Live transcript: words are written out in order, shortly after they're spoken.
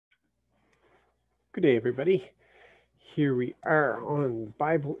Good day, everybody. Here we are on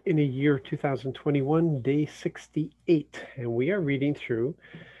Bible in a Year 2021, day 68, and we are reading through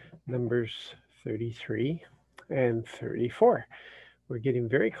Numbers 33 and 34. We're getting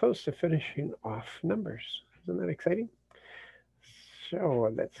very close to finishing off Numbers. Isn't that exciting?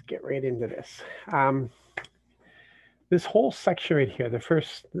 So let's get right into this. This whole section right here, the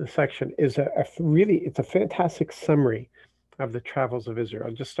first section, is it's a fantastic summary of the travels of Israel.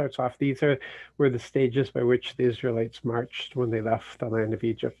 It just starts off, were the stages by which the Israelites marched when they left the land of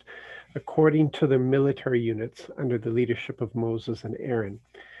Egypt, according to their military units under the leadership of Moses and Aaron.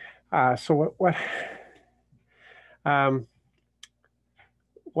 Um,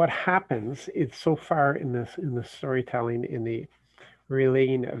 what happens is so far in the storytelling, in the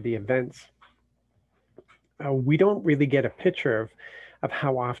relaying of the events, we don't really get a picture of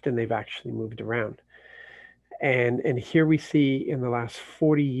how often they've actually moved around. And here we see in the last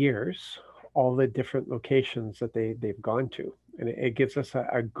 40 years all the different locations that they've gone to, and it gives us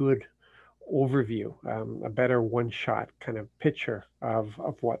a good overview, a better one-shot kind of picture of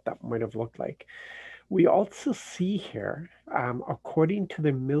what that might have looked like. We also see here, according to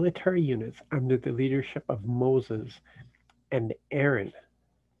the military units under the leadership of Moses and Aaron,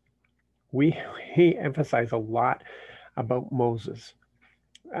 we emphasize a lot about Moses,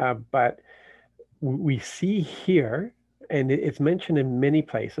 but we see here, and it's mentioned in many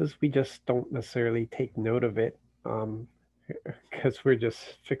places, we just don't necessarily take note of it because we're just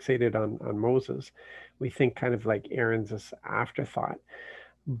fixated on Moses. We think kind of like Aaron's this afterthought.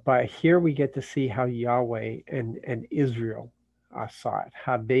 But here we get to see how Yahweh and Israel saw it,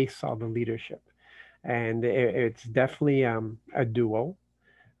 how they saw the leadership. And it's definitely a duo.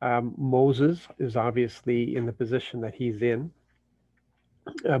 Moses is obviously in the position that he's in,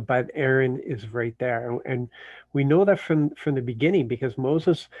 but Aaron is right there, and we know that from the beginning because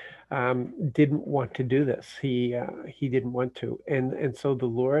Moses didn't want to do this. He didn't want to, and so the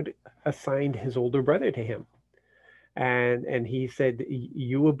Lord assigned his older brother to him, and he said,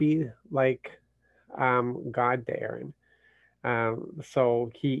 "You will be like God to Aaron." So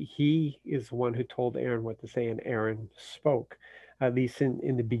he is the one who told Aaron what to say, and Aaron spoke, at least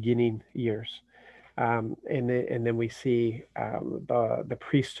in the beginning years. And then we see the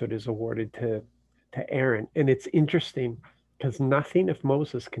priesthood is awarded to Aaron, and it's interesting because nothing of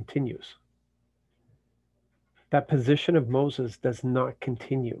Moses continues. That position of Moses does not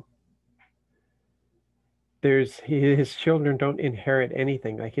continue. His children don't inherit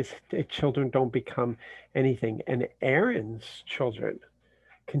anything, like his children don't become anything, and Aaron's children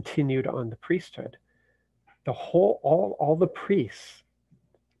continued on the priesthood. All the priests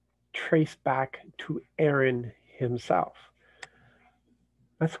trace back to Aaron himself.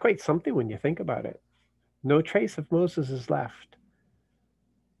 That's quite something when you think about it. No trace of Moses is left.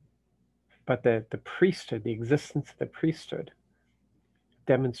 But the priesthood, the existence of the priesthood,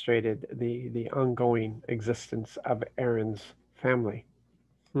 demonstrated the ongoing existence of Aaron's family.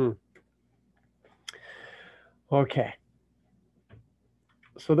 Okay.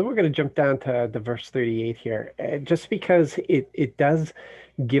 So then we're going to jump down to the verse 38 here, just because it does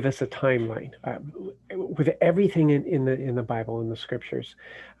give us a timeline with everything in the Bible, in the scriptures.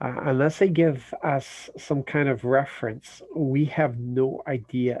 Unless they give us some kind of reference, we have no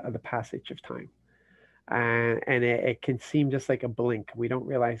idea of the passage of time. And it can seem just like a blink. We don't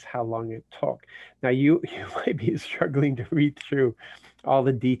realize how long it took. Now, you might be struggling to read through all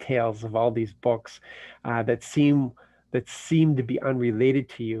the details of all these books that seem to be unrelated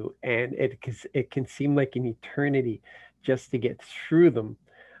to you, and it can seem like an eternity just to get through them.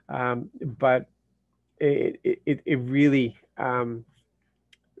 But it really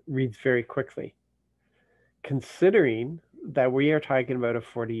reads very quickly, considering that we are talking about a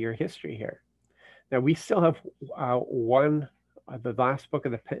 40-year history here. Now, we still have the last book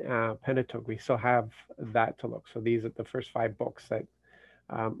of the Pentateuch, we still have that to look. So these are the first 5 books that,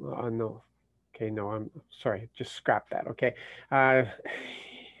 no, okay, no, I'm sorry, just scrap that, okay?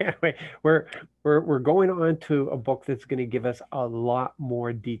 Anyway, we're going on to a book that's going to give us a lot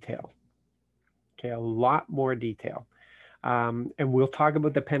more detail, okay, a lot more detail. And we'll talk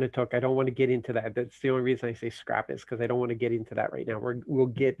about the Pentateuch. I don't want to get into that. That's the only reason I say scrap is because I don't want to get into that right now.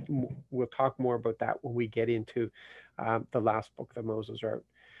 We'll talk more about that when we get into the last book that Moses wrote.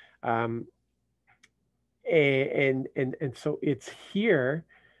 And so it's here,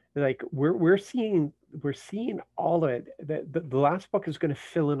 like we're seeing all of it. The last book is going to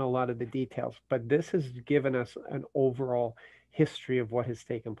fill in a lot of the details, but this has given us an overall history of what has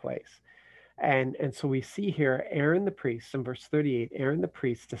taken place. And so we see here Aaron the priest in verse 38, Aaron the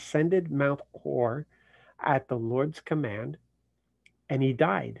priest descended Mount Hor at the Lord's command, and he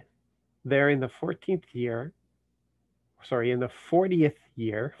died. there in the 14th year, sorry, in the 40th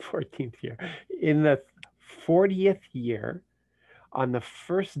year, 14th year, in the 40th year, on the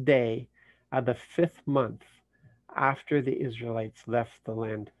first day of the 5th month after the Israelites left the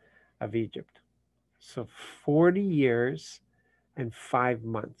land of Egypt. So 40 years and 5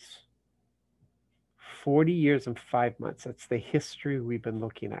 months. 40 years and 5 months. That's the history we've been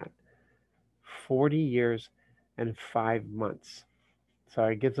looking at. 40 years and 5 months. So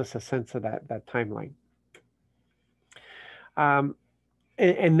it gives us a sense of that timeline.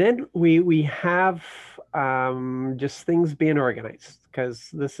 And then we have just things being organized, because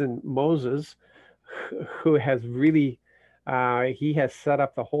listen, Moses, who has really he has set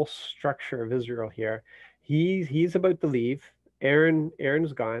up the whole structure of Israel here. He's about to leave.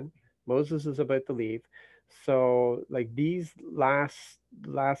 Aaron's gone. Moses is about to leave. So like these last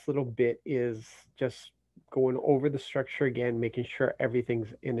little bit is just going over the structure again, making sure everything's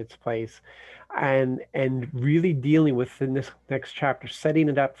in its place, and really dealing with in this next chapter, setting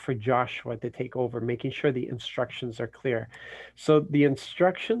it up for Joshua to take over, making sure the instructions are clear. So the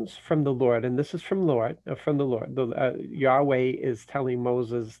instructions from the Lord, and this is from the Lord, Yahweh is telling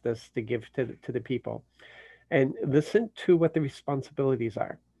Moses this to give to the people, and listen to what the responsibilities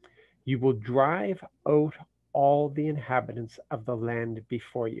are. You will drive out all the inhabitants of the land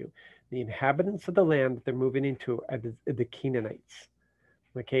before you. The inhabitants of the land that they're moving into are the Canaanites.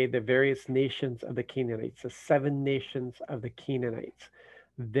 Okay, the various nations of the Canaanites, the 7 nations of the Canaanites.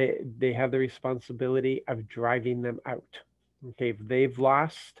 They have the responsibility of driving them out. Okay, if they've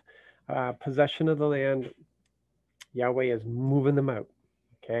lost possession of the land, Yahweh is moving them out.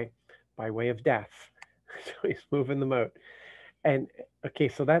 Okay, by way of death. So he's moving them out. And okay,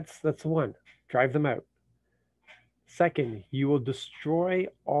 so that's one. Drive them out. Second, you will destroy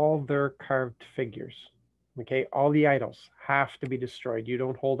all their carved figures. Okay, all the idols have to be destroyed. You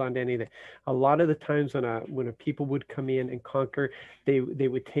don't hold on to anything. A lot of the times when a people would come in and conquer, they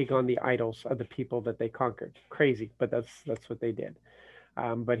would take on the idols of the people that they conquered. Crazy, but that's what they did.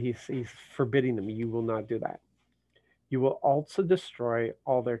 But he's forbidding them. You will not do that. You will also destroy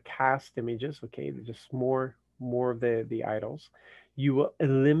all their cast images. Okay, just more of the idols. You will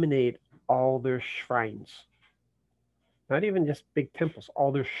eliminate all their shrines, not even just big temples,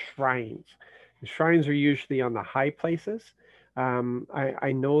 all their shrines. The shrines are usually on the high places.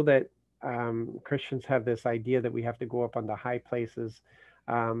 I know that Christians have this idea that we have to go up on the high places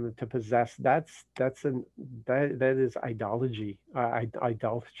to possess. That is idolatry.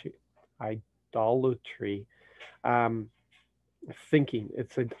 Idolatry. Um, Thinking.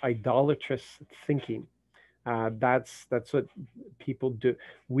 It's an idolatrous thinking. That's what people do.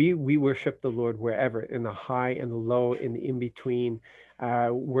 We worship the Lord wherever, in the high and the low, in the in between.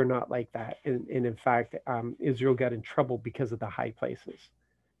 We're not like that, and in fact, Israel got in trouble because of the high places.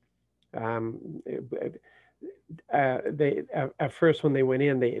 Um, they at first, when they went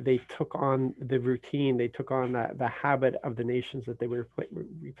in, they took on the routine, they took on the habit of the nations that they were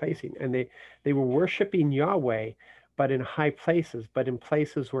replacing, and they were worshiping Yahweh, but in high places, but in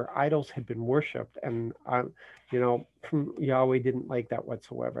places where idols had been worshipped, and Yahweh didn't like that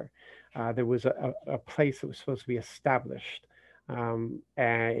whatsoever. There was a place that was supposed to be established.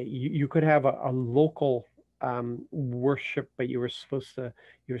 You could have a local worship, but you were supposed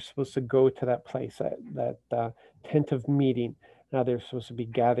to go to that place, that tent of meeting. Now they're supposed to be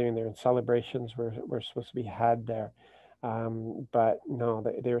gathering there, and celebrations were supposed to be had there. But no,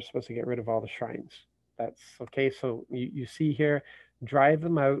 they were supposed to get rid of all the shrines. That's okay. So you see here, drive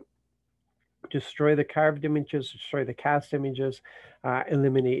them out, destroy the carved images, destroy the cast images,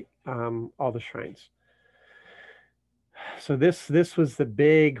 eliminate all the shrines. So this was the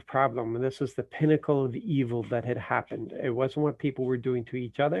big problem, and this was the pinnacle of evil that had happened. It wasn't what people were doing to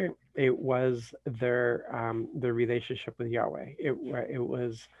each other. It was their relationship with Yahweh. It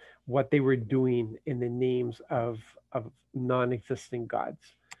was what they were doing in the names of non-existing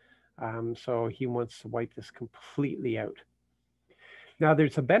gods. So he wants to wipe this completely out. Now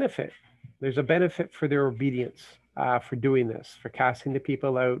there's a benefit. There's a benefit for their obedience, for doing this, for casting the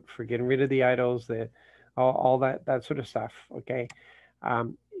people out, for getting rid of the idols, all that sort of stuff. Okay.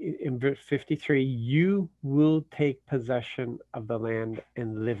 In verse 53, you will take possession of the land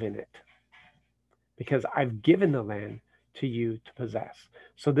and live in it, because I've given the land to you to possess.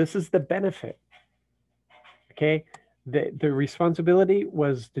 So this is the benefit. Okay. The responsibility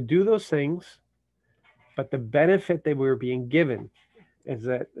was to do those things, but the benefit they were being given is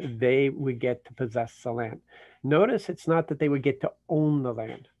that they would get to possess the land. Notice it's not that they would get to own the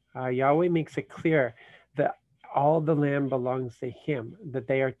land. Yahweh makes it clear that all the land belongs to him, that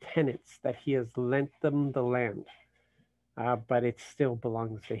they are tenants, that he has lent them the land. but it still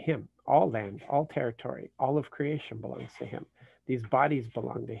belongs to him. All land, all territory, all of creation belongs to him. These bodies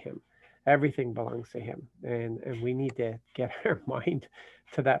belong to him. Everything belongs to him. And we need to get our mind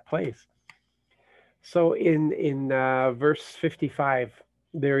to that place. So in verse 55,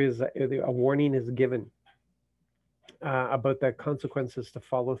 there is a warning is given about the consequences to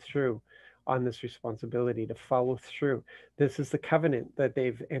follow through on this responsibility, to follow through. This is the covenant that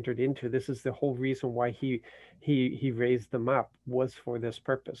they've entered into. This is the whole reason why he raised them up, was for this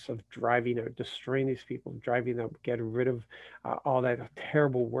purpose of driving out, destroying these people, driving out, getting rid of all that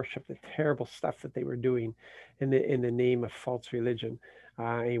terrible worship, the terrible stuff that they were doing in the name of false religion.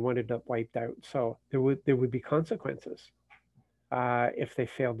 He wanted it wiped out. So there would be consequences if they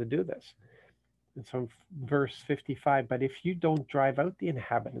failed to do this. And so, verse 55, but if you don't drive out the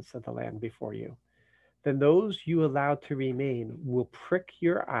inhabitants of the land before you, then those you allow to remain will prick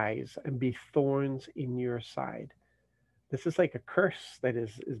your eyes and be thorns in your side. This is like a curse that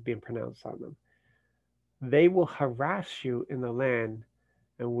is being pronounced on them. They will harass you in the land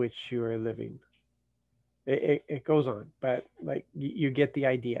in which you are living. It goes on, but like you get the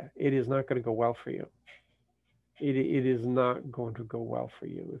idea. It is not going to go well for you. It is not going to go well for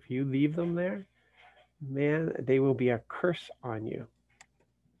you. If you leave them there, man, they will be a curse on you.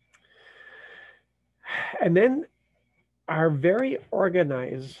 And then our very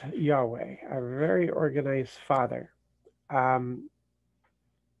organized Yahweh, our very organized Father,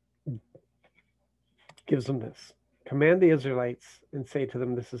 gives them this. Command the Israelites and say to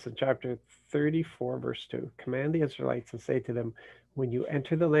them, this is in chapter 34, verse 2. Command the Israelites and say to them, when you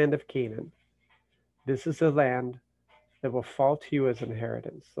enter the land of Canaan, this is the land that will fall to you as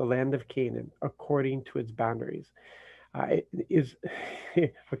inheritance, the land of Canaan, according to its boundaries. It is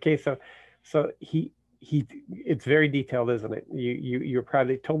okay. So he it's very detailed, isn't it? You're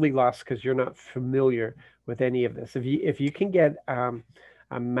probably totally lost because you're not familiar with any of this. If you can get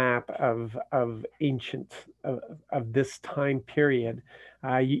a map of ancient of this time period,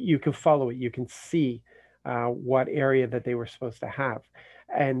 you can follow it. You can see what area that they were supposed to have.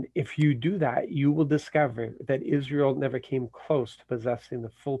 And if you do that, you will discover that Israel never came close to possessing the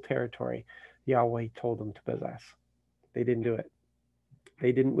full territory Yahweh told them to possess. They didn't do it.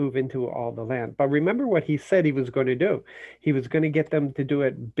 They didn't move into all the land. But remember what he said he was going to do. He was going to get them to do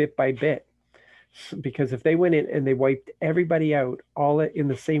it bit by bit. Because if they went in and they wiped everybody out all in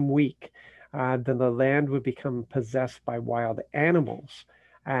the same week, then the land would become possessed by wild animals.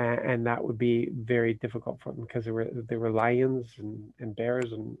 And that would be very difficult for them because there were lions and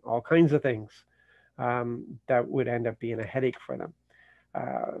bears and all kinds of things that would end up being a headache for them.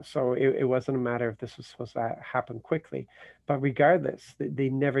 So it wasn't a matter if this was supposed to happen quickly. But regardless, they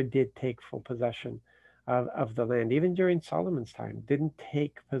never did take full possession of the land. Even during Solomon's time, didn't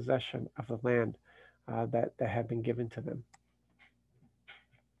take possession of the land that had been given to them.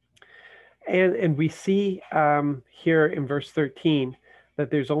 And we see here in verse 13 that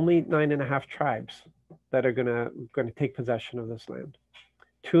there's only 9.5 tribes that are going to take possession of this land.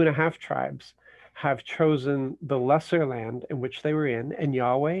 2.5 tribes have chosen the lesser land in which they were in, and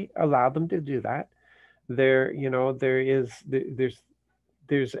Yahweh allowed them to do that. There's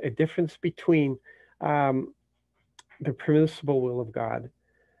a difference between the permissible will of God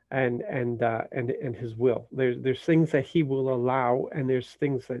and His will. There's things that He will allow, and there's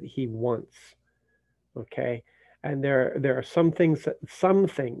things that He wants. Okay, and there are some things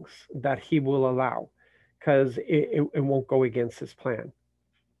that He will allow because it won't go against His plan.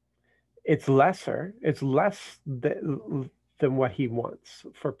 It's lesser. It's less than what He wants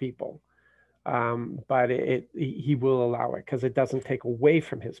for people, but He will allow it because it doesn't take away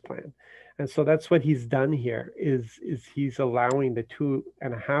from His plan. And so that's what He's done here. Is He's allowing the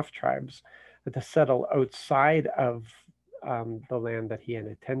 2.5 tribes to settle outside of the land that He had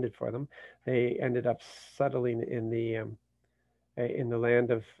intended for them. They ended up settling in the land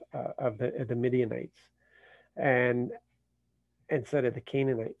of the Midianites, and instead of the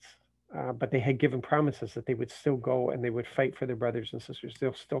Canaanites. But they had given promises that they would still go and they would fight for their brothers and sisters.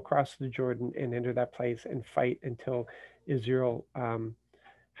 They'll still cross the Jordan and enter that place and fight until Israel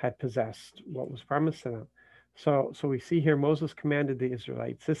had possessed what was promised to them. So we see here Moses commanded the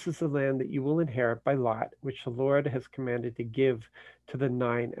Israelites, this is the land that you will inherit by lot, which the Lord has commanded to give to the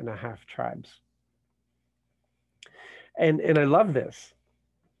 9.5 tribes. And I love this.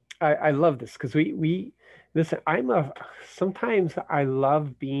 I love this because we listen. Sometimes I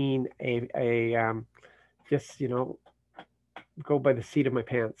love being a just go by the seat of my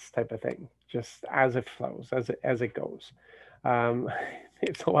pants type of thing, just as it flows, as it goes.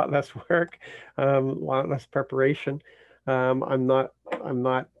 It's a lot less work, a lot less preparation, I'm not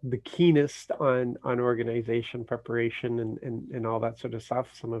the keenest on organization, preparation, and all that sort of stuff.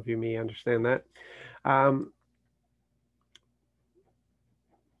 Some of you may understand that. Um,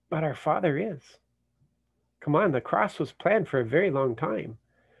 but our Father is. Come on, the cross was planned for a very long time,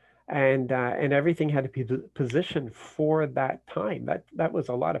 and everything had to be positioned for that time. That was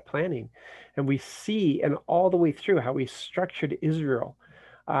a lot of planning, and we see and all the way through how he structured Israel.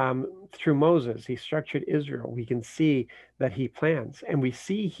 Through Moses, he structured Israel. We can see that he plans, and we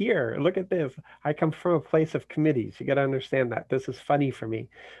see here. Look at this. I come from a place of committees. You got to understand that. This is funny for me.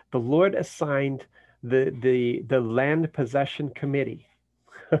 The Lord assigned the land possession committee.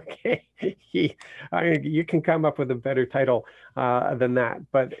 Okay, you can come up with a better title than that,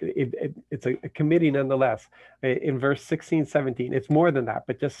 but it's a committee nonetheless. In verse 16, 17, it's more than that,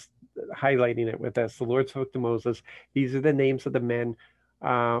 but just highlighting it with this. The Lord spoke to Moses. These are the names of the men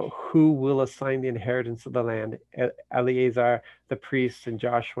who will assign the inheritance of the land. Eleazar, the priest, and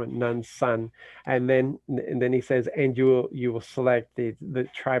Joshua, Nun's son. And then he says, and you will select the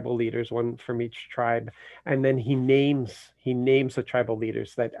tribal leaders, one from each tribe. And then he names the tribal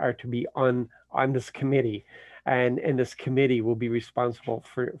leaders that are to be on this committee, and this committee will be responsible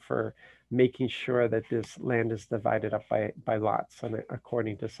for making sure that this land is divided up by lots and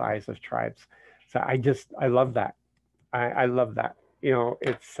according to size of tribes. So I love that. I love that.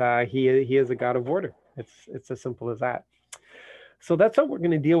 It's he is a God of order. It's as simple as that. So that's what we're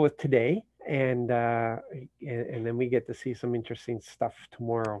going to deal with today, and then we get to see some interesting stuff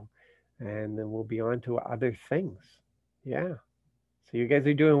tomorrow, and then we'll be on to other things. Yeah. So you guys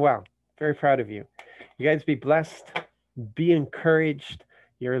are doing well. Very proud of you. You guys be blessed, be encouraged.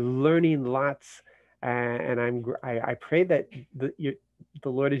 You're learning lots, and I pray that the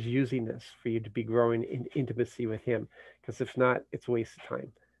Lord is using this for you to be growing in intimacy with Him. Because if not, it's a waste of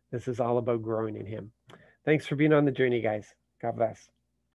time. This is all about growing in Him. Thanks for being on the journey, guys. God bless.